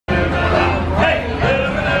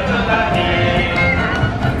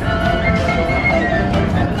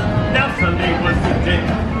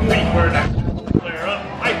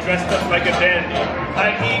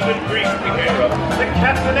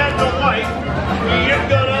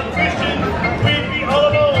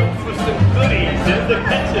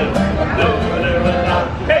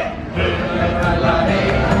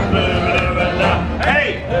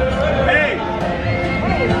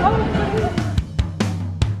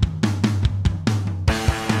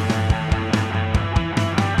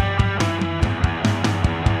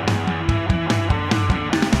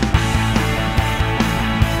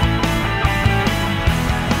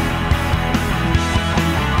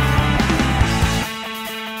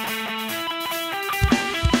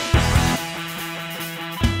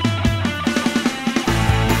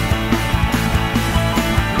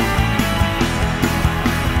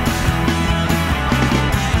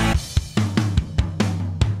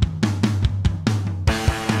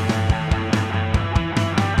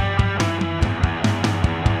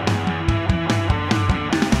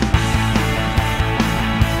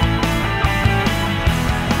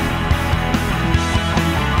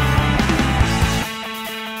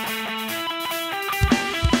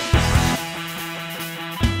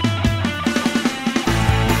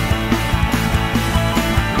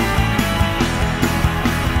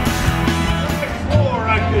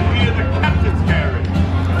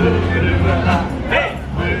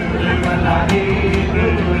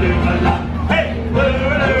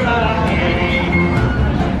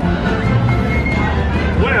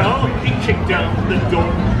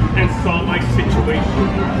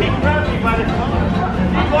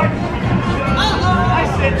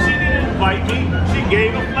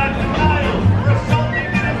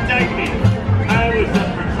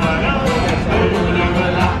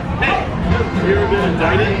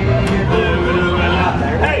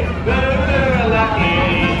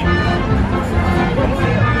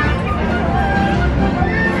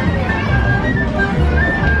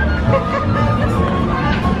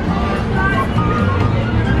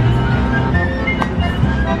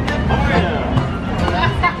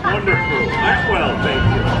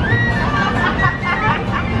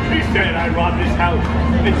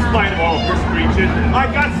In spite of all her screeching, I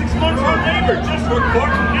got 6 months old neighbor just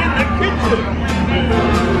recording in the kitchen.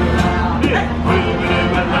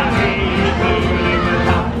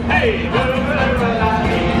 Hey,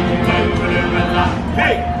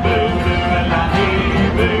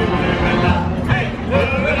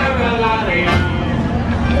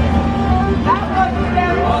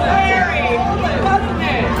 that was scary, wasn't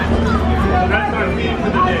it? That's our theme for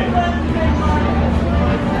the day.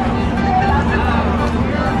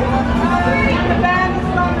 The band is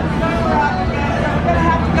going to start up again, so we're going to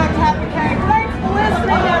have to go tap a cake. Thanks for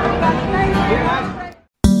listening, everybody. Thank you.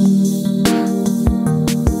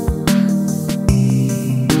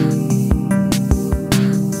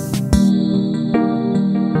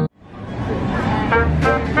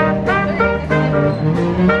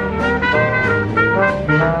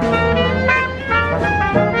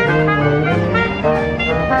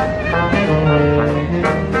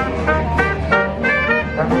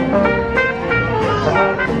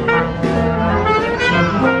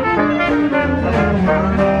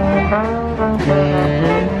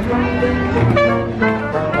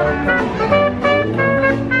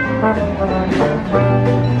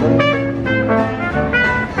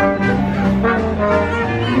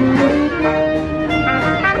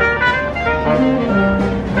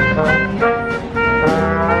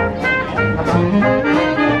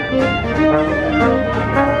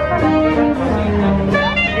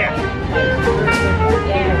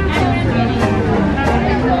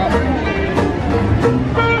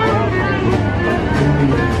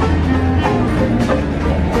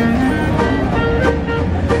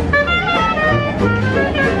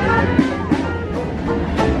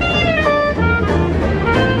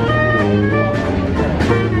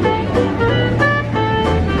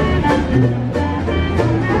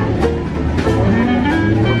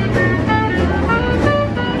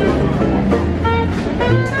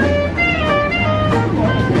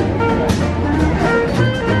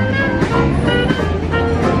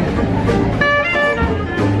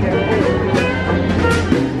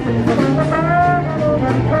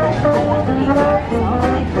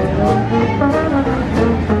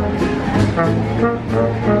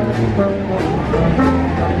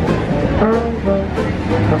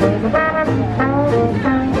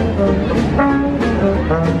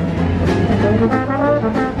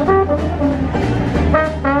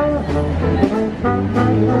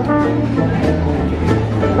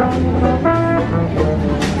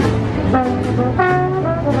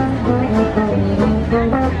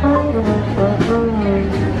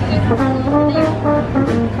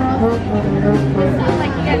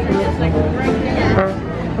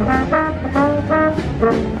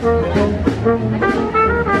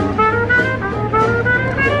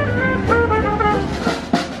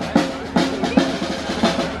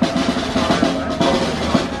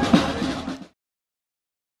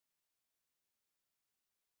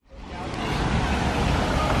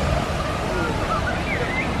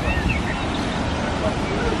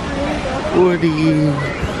 Woody.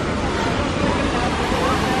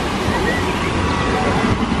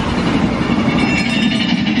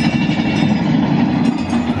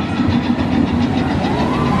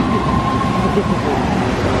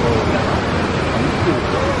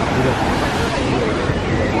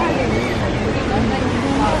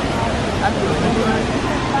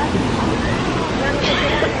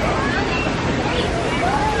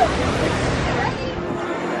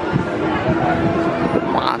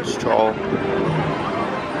 Monstro.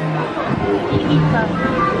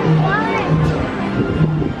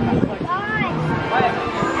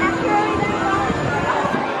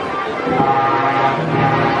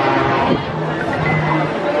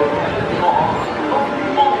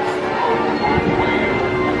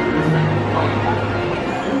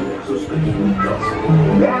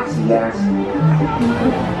 Gracias.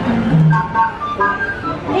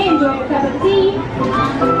 Enjoy a cup of tea.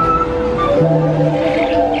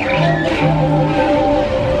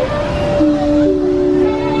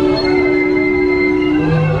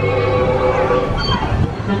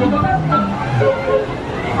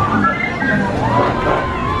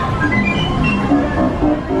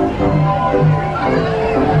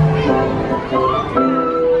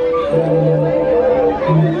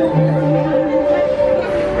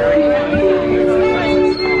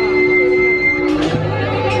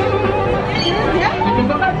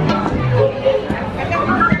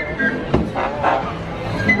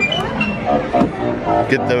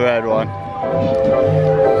 Get the red one.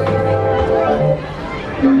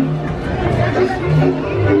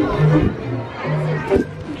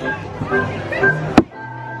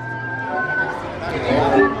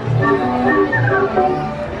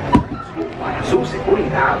 Para su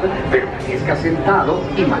seguridad, Permanezca sentado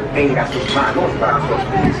y mantenga sus manos, brazos,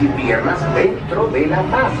 pies y piernas dentro de la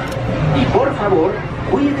taza. Y por favor,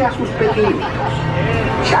 cuide a sus pequeños.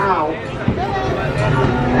 Chao.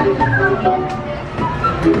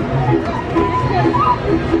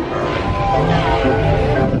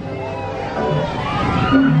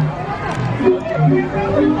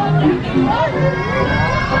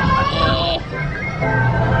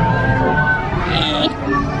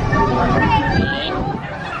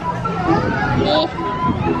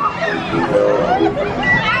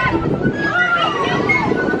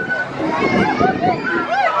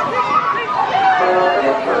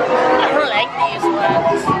 I like these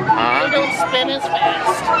ones. They don't spin as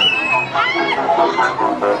fast.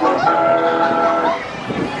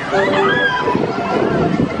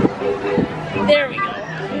 There we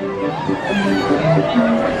go.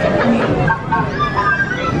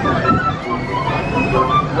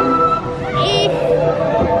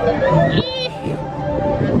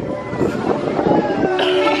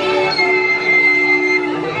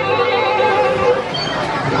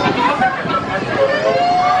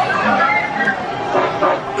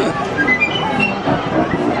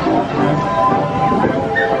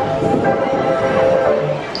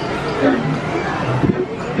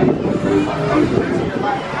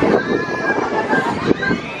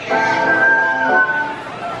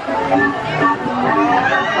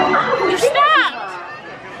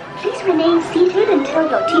 Please remain seated until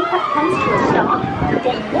your teacup comes to a stop,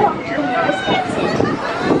 then walk to the nearest exit.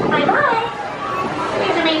 Bye-bye.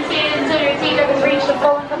 Please remain seated until your teacup has reached a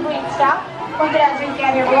full and complete stop. Once it has reached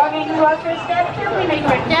your belongings to walk to a step, carefully make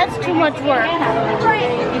your That's too much work. and have a good trip.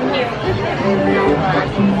 Thank you.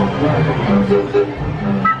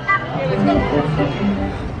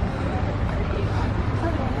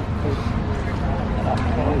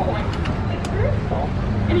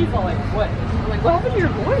 And he's all like, what? I'm like, what happened to your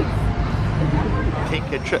voice?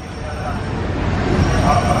 Take a trip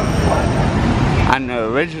on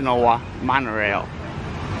the original monorail.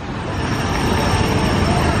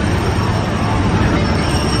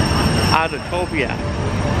 Autotopia.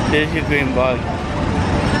 There's your green bug.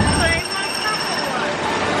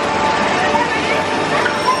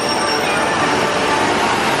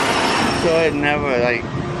 So it never like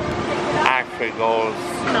actually goes.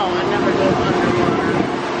 No, it never goes underwater.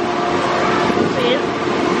 See it?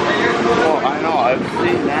 Oh, I know, I've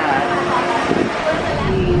seen that.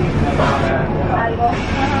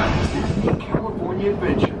 California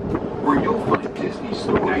Adventure, where you'll find Disney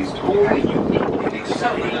stories told in unique and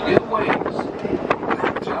exciting new ways.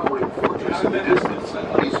 The towering fortress in the distance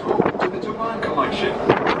is home to the Tuvan Collection,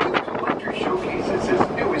 with collector showcases its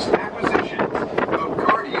newest acquisitions, the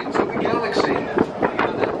Guardians of the Galaxy.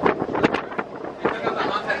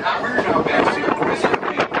 We're now passing Prison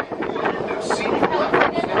Peak, land of scenic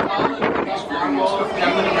levels, experience of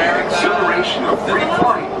Captain America, exhilaration of free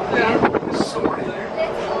flight, and soaring.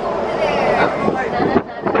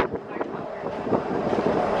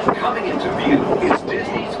 Coming into view is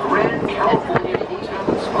Disney's Grand California Hotel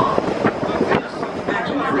and Spa. This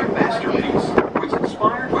imaginary masterpiece was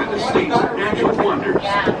inspired by the state's natural wonders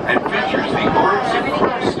and features the arts and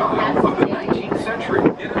crafts style of the 19th century.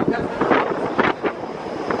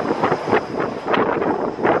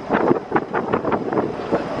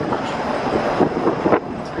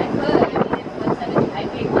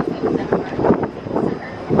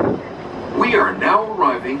 We are now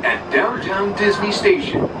arriving at Downtown Disney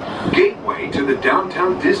Station, gateway to the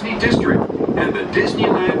Downtown Disney District and the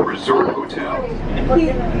Disneyland Resort Hotel.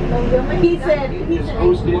 He said, It's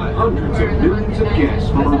hosted hundreds of millions of guests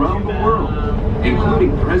from around the world,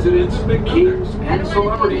 including presidents, kings, and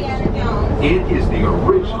celebrities. It is the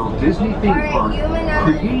original Disney theme park,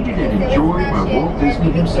 created and enjoyed by Walt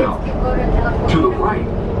Disney himself. To the right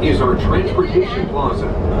is our transportation plaza,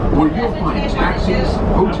 where you'll find taxis,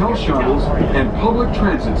 hotel shuttles, and public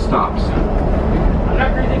transit stops. I'm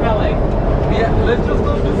not crazy about like, yeah, let's just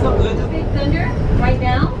go do something. Let's just Big Thunder, right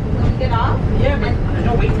now, when we get off. yeah, but there's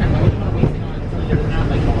no wait time. I wouldn't want to waste it on until you're not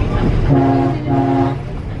like no wait time.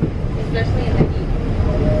 Especially in the heat.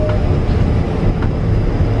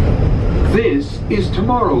 This is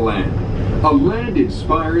Tomorrowland, a land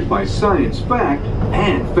inspired by science fact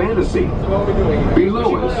and fantasy. So what we're doing.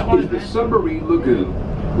 Below us is the Submarine Lagoon,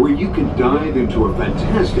 where you can dive into a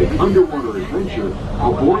fantastic underwater adventure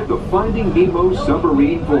aboard the Finding Nemo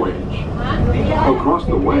submarine voyage. Across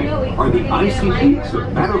the way are the icy peaks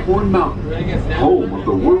of Matterhorn Mountain, home of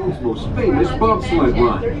the world's most famous bobsled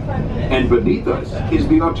run. And beneath us is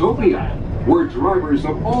the Autopia, where drivers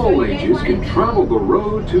of all ages can travel the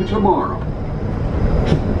road to tomorrow.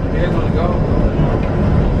 You guys want to go?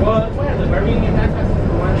 Well, that's why the Barbarian Gas Pass is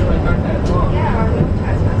the one that like not that long.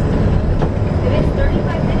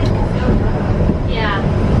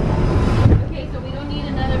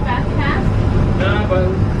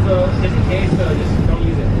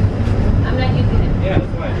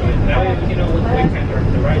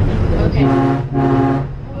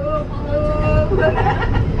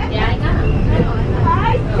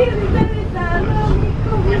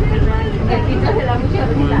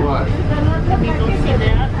 What? Can we go see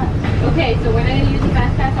that? Okay, so we're not gonna use the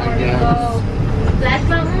fast pass, or we're gonna go Splash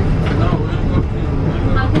Mountain, No, we're gonna go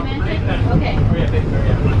Haunted Mansion. Okay.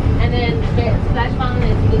 And then Splash Mountain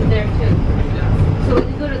is there too. So we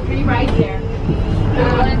can go to 3 rides there. So we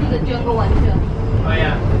want to do the jungle one too. Oh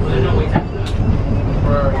yeah, there's no wait time for that.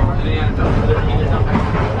 Or any other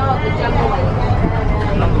No, the jungle one.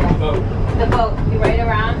 boat. The boat. You ride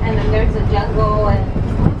around, and then there's the jungle and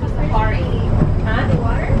the safari. Huh? The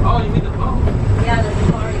water? Oh, you mean the boat? Yeah, the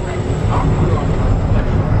safari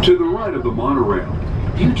one. To the right of the monorail,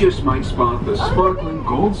 you just might spot the sparkling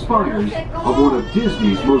gold spires of one of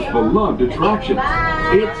Disney's most beloved attractions.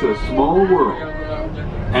 It's a small world.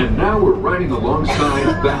 And now we're riding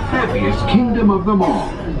alongside the happiest kingdom of them all,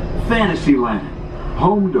 Fantasyland,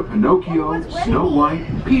 home to Pinocchio, Snow White,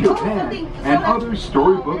 Peter Pan, and other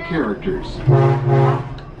storybook characters.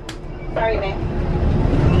 Sorry, babe.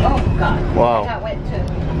 Oh, God. Wow. I got wet too.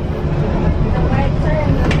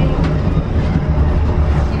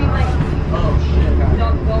 Oh shit.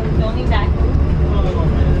 Don't lean back.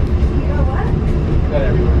 Got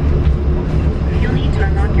everywhere. You'll need to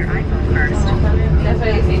unlock your iPhone first. That's what I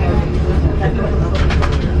say.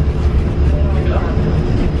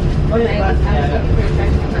 Oh yeah.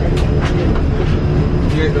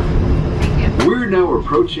 We're now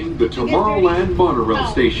approaching the Tomorrowland monorail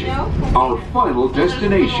station, our final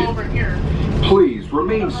destination. Please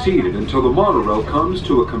remain seated until the monorail comes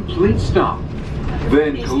to a complete stop.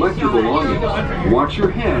 Then collect your belongings, watch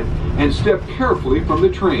your head, and step carefully from the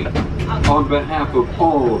train. On behalf of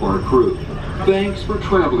all of our crew, thanks for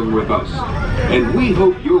traveling with us, and we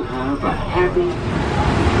hope you'll have a happy,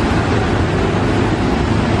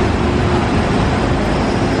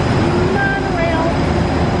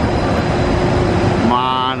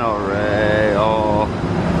 Monorail.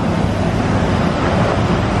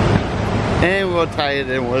 And we'll tie it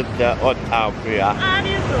in with the Otavia. Ah,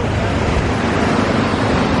 this is so